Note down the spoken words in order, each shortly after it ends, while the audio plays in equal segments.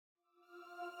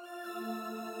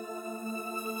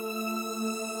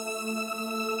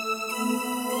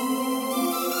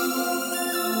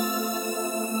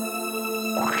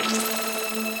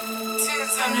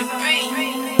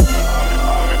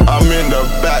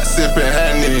the back sipping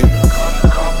Henny.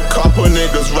 Couple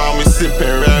niggas round me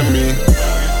sipping Remy.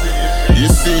 You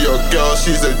see your girl,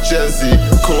 she's a Jezzy.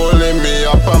 Calling me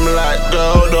up, I'm like,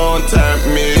 girl, don't tempt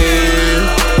me.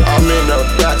 I'm in the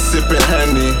back sipping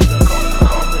Henny.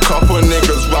 Couple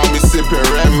niggas round me sipping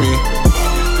Remy.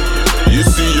 You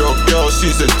see your girl,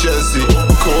 she's a Jezzy.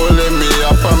 Calling me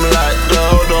up, I'm like,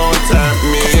 girl, don't tempt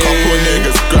me. Couple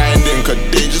niggas grinding, cause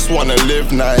they just wanna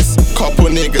live nice. Couple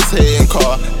niggas hating,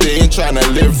 car, they ain't tryna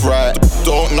live right.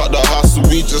 Don't knock the hustle,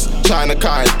 we just tryna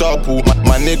count double.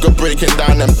 My nigga breaking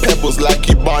down them pebbles like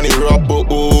he Barney Rubble.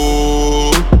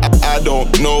 Ooh, I don't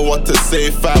know what to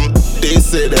say, fam. They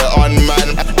say they're on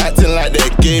man, acting like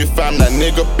they're gay, fam. That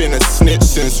nigga been a snitch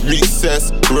since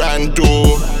recess,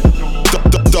 Randall.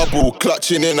 Double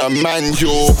clutching in a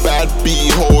manual. Bad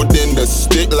B holding the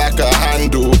stick like a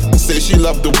handle. Say she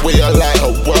love the way I light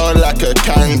her world like a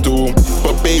candle.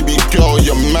 But baby girl,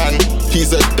 your man,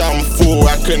 he's a damn fool.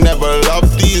 I could never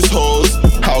love these hoes,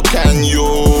 how can you?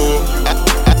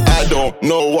 I don't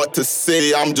know what to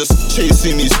say, I'm just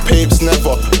chasing these papes.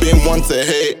 Never been one to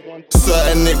hate.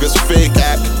 Certain niggas fake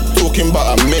act, talking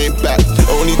about a Maybach.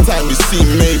 Only time you see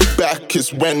Maybach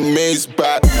is when May's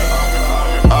back.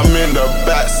 I'm in the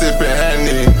back sipping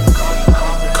Henny.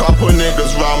 Couple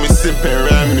niggas round me sipping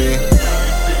Remy.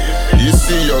 You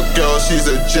see your girl, she's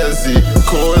a Jezzy.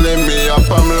 Calling me up,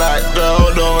 I'm like,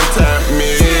 girl, don't tempt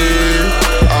me.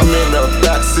 I'm in the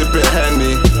back sipping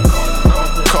Henny.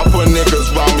 Couple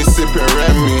niggas round me sipping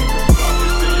Remy.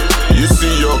 You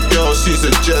see your girl, she's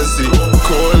a Jezzy.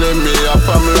 Calling me up,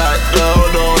 I'm like, girl,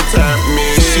 don't tempt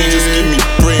me. She just give me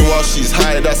brain while she's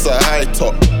high, that's a high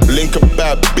top. Link a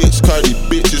bad bitch, cause these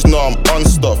bitches know I'm on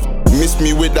stuff. Miss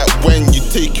me with that when you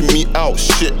taking me out,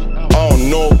 shit. I don't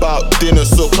know about dinner,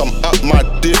 so come up my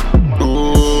dick.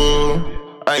 Ooh,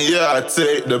 and yeah, I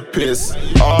take the piss.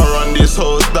 I'll run these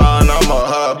hoes down, I'm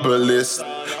a herbalist.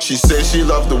 She say she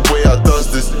love the way I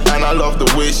does this, and I love the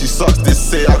way she sucks this.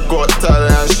 Say I got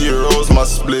talent and she rolls my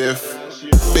spliff.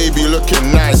 Baby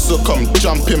looking nice, so come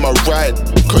jump in my ride.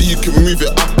 Cause you can move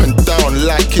it up and down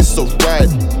like it's a ride.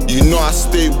 You know I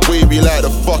stay wavy like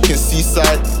the fucking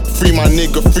seaside. Free my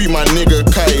nigga,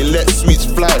 Kai, let sweets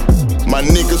fly. My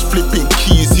niggas flipping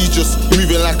keys, he just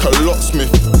moving like a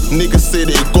locksmith. Niggas say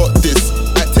they got this,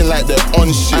 acting like they're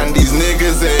on shit. And these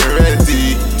niggas ain't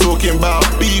ready, talking about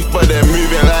beef, but they're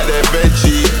moving like they're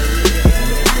veggie.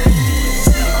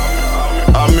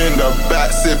 I'm in the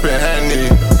back sipping Henny.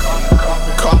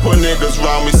 Couple niggas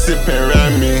round me sipping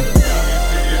Remy.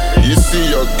 You see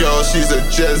your girl, she's a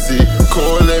Jezzy.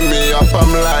 Calling me up,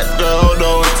 I'm like, girl,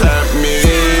 don't tempt me.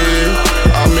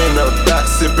 I'm in the back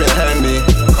sipping Henny.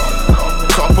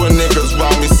 Couple niggas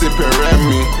round me sipping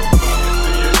Remy.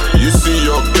 You see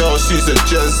your girl, she's a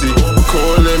Jezzy.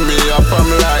 Calling me up, I'm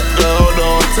like, girl,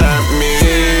 don't tempt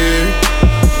me.